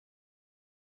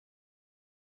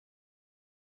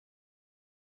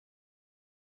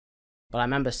But I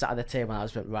remember sat at the table and I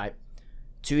was like, right,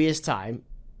 2 years time,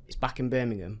 it's back in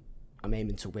Birmingham. I'm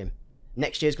aiming to win.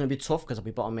 Next year's going to be tough because I'll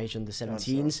be bottom major under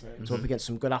 17s. So up against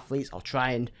some good athletes. I'll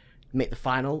try and make the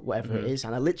final, whatever it is.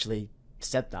 And I literally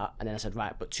said that. And then I said,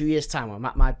 right, but 2 years time, when I'm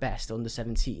at my best under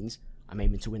 17s, I'm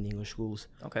aiming to win the English schools.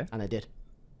 Okay. And I did.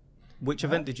 Which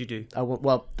event did you do?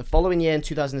 Well, the following year in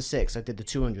 2006, I did the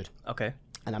 200. Okay.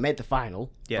 And I made the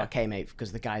final. Yeah. But I came 8th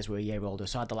because the guys were a year older.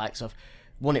 So I had the likes of,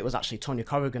 one, it was actually Tony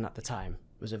Corrigan at the time.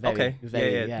 It was a very,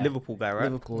 Liverpool guy, right?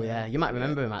 Liverpool, yeah. You might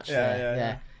remember him actually.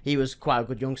 Yeah. He was quite a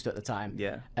good youngster at the time.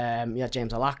 Yeah. You had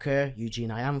James Alaka,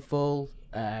 Eugene Iamful.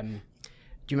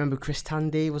 Do you remember Chris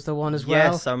Tandy was the one as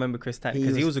well? Yes, I remember Chris Tandy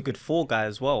because he was a good 4 guy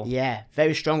as well. Yeah,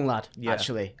 very strong lad,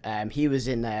 actually. He was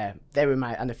in they were in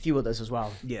my, and a few others as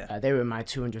well. Yeah. They were in my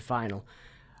 200 final.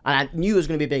 And I knew it was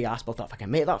going to be a big ask, but I thought if I can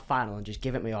make that final and just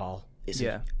give it me all,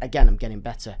 again, I'm getting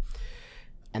better.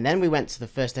 And then we went to the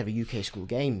first ever UK school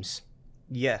games.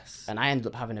 Yes. And I ended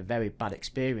up having a very bad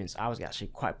experience. I was actually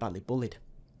quite badly bullied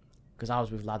because I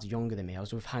was with lads younger than me. I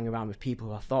was hanging around with people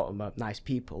who I thought were nice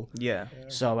people. Yeah.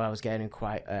 So I was getting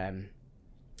quite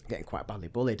badly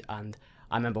bullied. And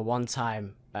I remember one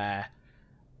time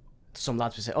some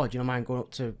lads would say, "Oh, do you not mind going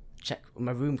up to check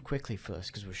my room quickly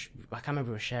first?" Because I can't remember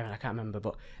we were sharing. I can't remember,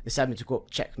 but they said me to go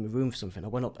up check my room for something. I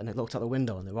went up and I looked out the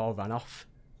window and they all ran off,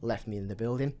 left me in the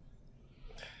building.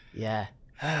 Yeah.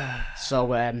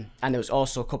 So and there was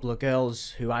also a couple of girls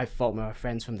who I thought were my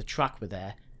friends from the track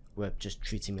were just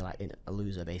treating me like a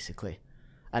loser basically,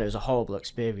 and it was a horrible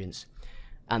experience.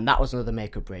 And that was another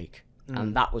make or break,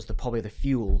 and that was probably the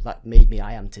fuel that made me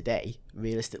I am today,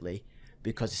 realistically,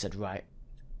 because he said, right,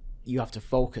 you have to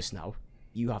focus now.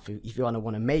 You have to, if you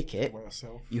want to make it,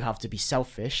 you have to be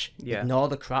selfish. Ignore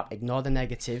the crap, ignore the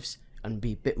negatives, and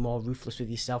be a bit more ruthless with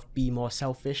yourself. Be more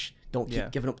selfish. Don't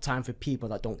keep giving up time for people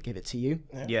that don't give it to you.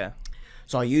 Yeah.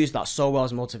 So I used that so well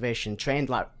as motivation. Trained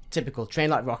like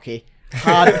Rocky.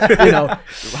 Hard,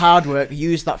 hard work.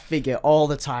 Used that figure all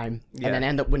the time, and then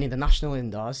end up winning the national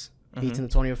indoors, beating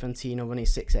Antonio Fantino, running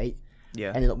 6'8".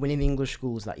 Yeah. Ended up winning the English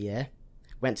schools that year.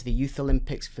 Went to the Youth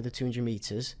Olympics for the 200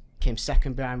 meters. Came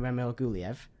second behind Remel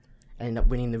Guliev. Ended up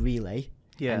winning the relay.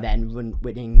 Yeah. And then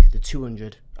winning the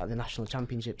 200 at the national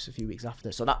championships a few weeks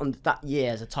after. So that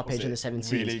year as a top age in the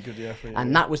 17s. Really good year for you.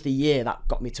 And that was the year that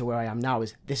got me to where I am now.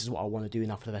 This is what I want to do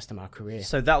now for the rest of my career.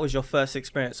 So that was your first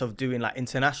experience of doing like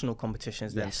international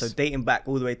competitions then. Yes. So dating back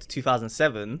all the way to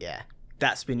 2007. Yeah.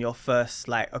 That's been your first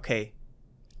like, okay,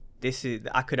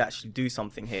 I could actually do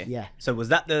something here. Yeah. So was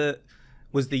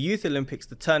the Youth Olympics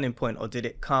the turning point, or did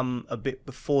it come a bit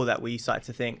before that where you started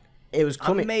to think, it was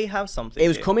coming. I may have something. It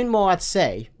was coming more, I'd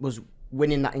say, was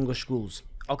winning that English schools.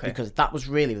 Okay. Because that was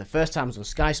really the first time I was on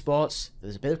Sky Sports.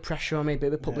 There's a bit of pressure on me, a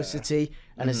bit of publicity.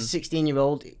 And as a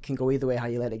 16-year-old, it can go either way how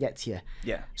you let it get to you.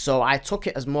 Yeah. So I took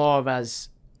it as more of as,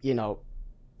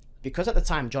 because at the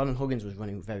time, Jordan Huggins was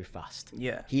running very fast.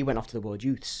 Yeah. He went off to the World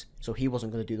Youths. So he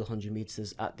wasn't going to do the 100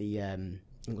 metres at the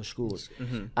English schools.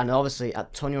 And obviously,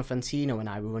 Antonio Fantino and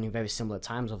I were running very similar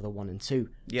times over the 1 and 2.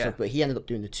 Yeah. So, but he ended up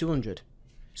doing the 200.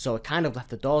 So it kind of left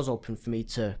the doors open for me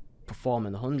to perform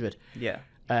in the 100. Yeah.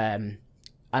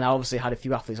 And I obviously had a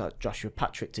few athletes like Joshua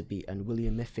Patrick to beat and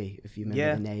William Miffy, if you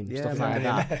remember the name, stuff like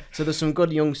that. So there's some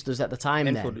good youngsters at the time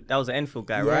Enfield, then. that was an Enfield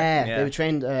guy, right? Yeah, they were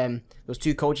trained. There was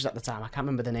 2 coaches at the time. I can't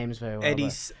remember the names very well.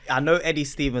 I know Eddie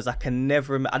Stevens. I can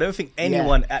never remember. I don't think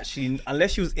anyone actually,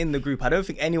 unless she was in the group, I don't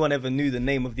think anyone ever knew the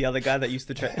name of the other guy that used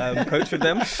to coach with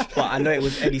them. But I know it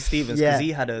was Eddie Stevens because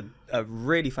he had a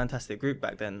really fantastic group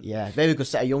back then. Yeah, very good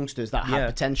set of youngsters that had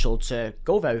potential to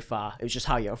go very far. It was just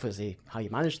how you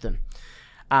managed them.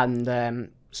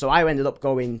 And so I ended up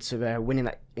going to winning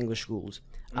that English schools.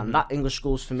 And that English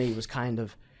schools for me was kind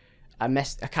of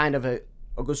a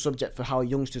good subject for how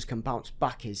youngsters can bounce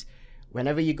back is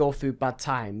whenever you go through bad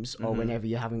times or whenever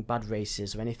you're having bad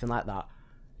races or anything like that,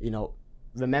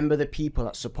 remember the people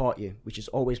that support you, which is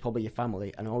always probably your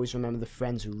family, and always remember the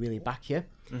friends who really back you.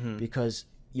 Because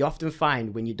you often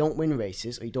find when you don't win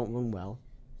races or you don't run well,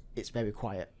 it's very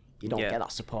quiet. You don't get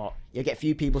that support. You get a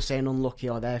few people saying unlucky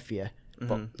or there for you,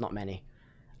 but not many.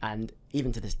 And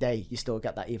even to this day, you still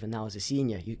get that even now as a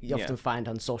senior. You often find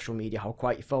on social media how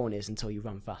quiet your phone is until you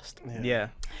run fast. Yeah.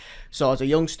 So as a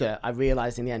youngster, I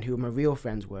realised in the end who my real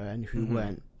friends were and who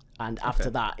weren't. And after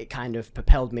that, it kind of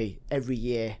propelled me every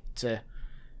year to,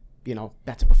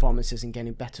 better performances and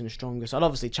getting better and stronger. So I'd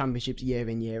obviously championships year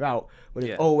in, year out. But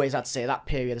always, I'd say that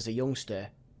period as a youngster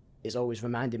is always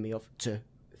reminding me of to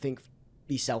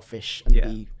be selfish and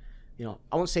be,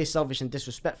 I won't say selfish in a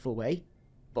disrespectful way,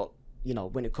 but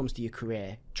when it comes to your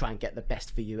career, try and get the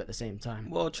best for you at the same time.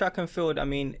 Well, track and field, I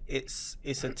mean, it's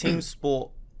a team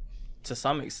sport to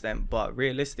some extent, but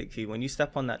realistically, when you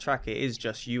step on that track, it is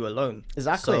just you alone.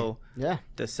 Exactly. So yeah,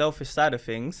 the selfish side of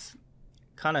things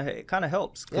kind of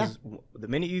helps, because the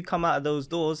minute you come out of those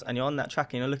doors and you're on that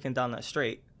track and you're looking down that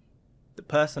straight, the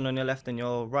person on your left and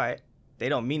your right, they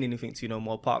don't mean anything to you no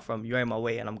more, apart from you're in my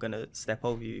way and I'm gonna step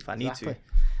over you if I need to.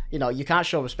 You know, you can't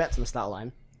show respect on the start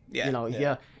line. Yeah.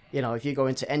 You know, if you go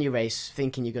into any race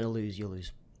thinking you're gonna lose, you'll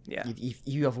lose. Yeah. If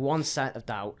you have one sight of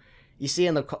doubt, you see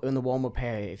in the warm up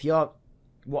area, if you're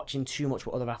watching too much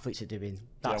what other athletes are doing,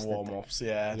 that's warm ups.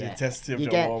 The intensity of you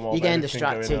the warm up. You're getting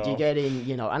distracted. You're getting,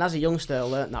 you know, and as a youngster, I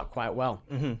learned that quite well.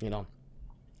 Mm-hmm. You know,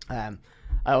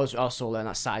 I also learned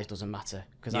that size doesn't matter,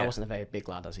 because I wasn't a very big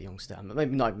lad as a youngster. I'm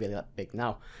maybe not really that big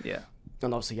now. Yeah.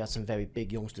 And obviously, you had some very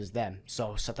big youngsters then.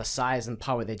 So the size and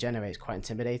power they generate is quite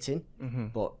intimidating. Mm-hmm.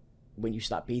 But when you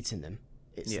start beating them,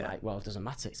 it's like, well, it doesn't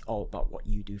matter. It's all about what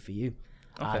you do for you.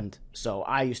 Okay. And so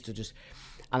I used to just,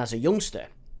 and as a youngster,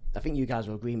 I think you guys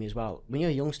will agree with me as well. When you're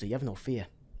a youngster, you have no fear.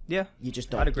 Yeah, you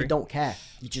just I'd agree. You don't care.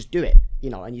 You just do it, you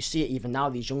know. And you see it even now,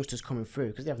 these youngsters coming through,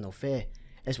 because they have no fear.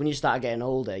 It's when you start getting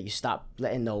older, you start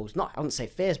letting those, I wouldn't say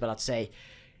fears, but I'd say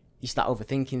you start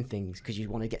overthinking things because you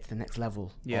want to get to the next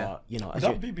level. Yeah. Or, you know, would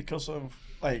that be because of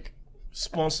like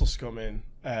sponsors coming?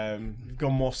 You've got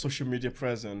more social media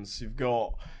presence. You've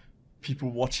got people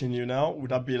watching you now.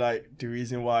 Would that be like the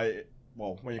reason why?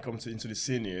 Well, when you come into the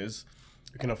seniors,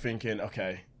 you're kind of thinking,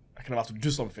 okay, I kind of have to do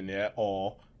something here,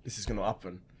 or this is going to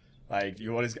happen. Like,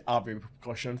 you always have a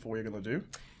precaution for what you're going to do.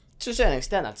 To a certain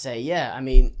extent, I'd say, yeah. I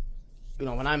mean, you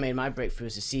know, when I made my breakthrough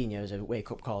as a senior, it was a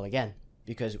wake-up call again.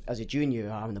 Because as a junior,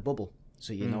 you're in the bubble.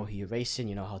 So you know who you're racing,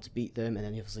 you know how to beat them, and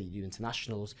then obviously you do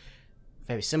internationals.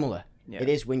 Very similar. Yeah. It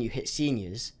is when you hit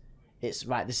seniors, it's,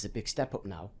 right, this is a big step up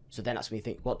now. So then that's when you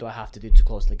think, what do I have to do to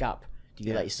close the gap? Do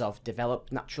you let yourself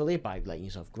develop naturally by letting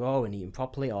yourself grow and eating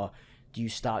properly? Or do you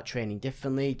start training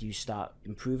differently? Do you start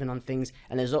improving on things?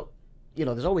 And there's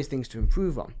always things to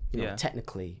improve on, you know,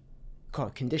 technically,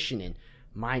 conditioning,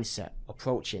 mindset,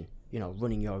 approaching, you know,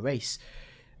 running your race.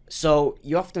 So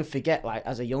you often forget, like,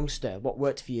 as a youngster, what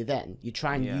worked for you then. You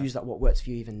try and use that what works for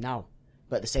you even now.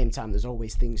 But at the same time, there's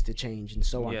always things to change and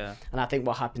so on. Yeah. And I think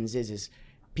what happens is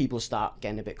people start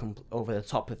getting a bit over the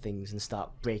top of things and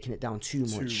start breaking it down too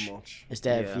much.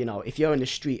 Instead of, you know, if you're in the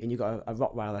street and you've got a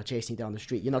Rottweiler chasing you down the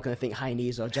street, you're not going to think high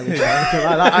knees or jelly or anything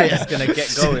like that, are you? Just going to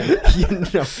get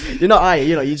going. You're not, are you?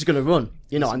 You know, you're just going to run.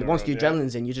 You know, and once the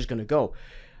adrenaline's in, you're just going to go.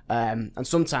 And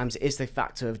sometimes it is the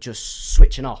factor of just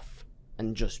switching off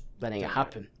and just letting it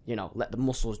happen. You know, let the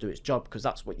muscles do its job, because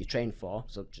that's what you train for.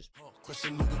 So just...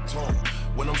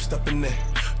 When I'm stepping in,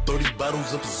 30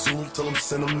 bottles of Zoom till I'm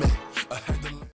sentimental.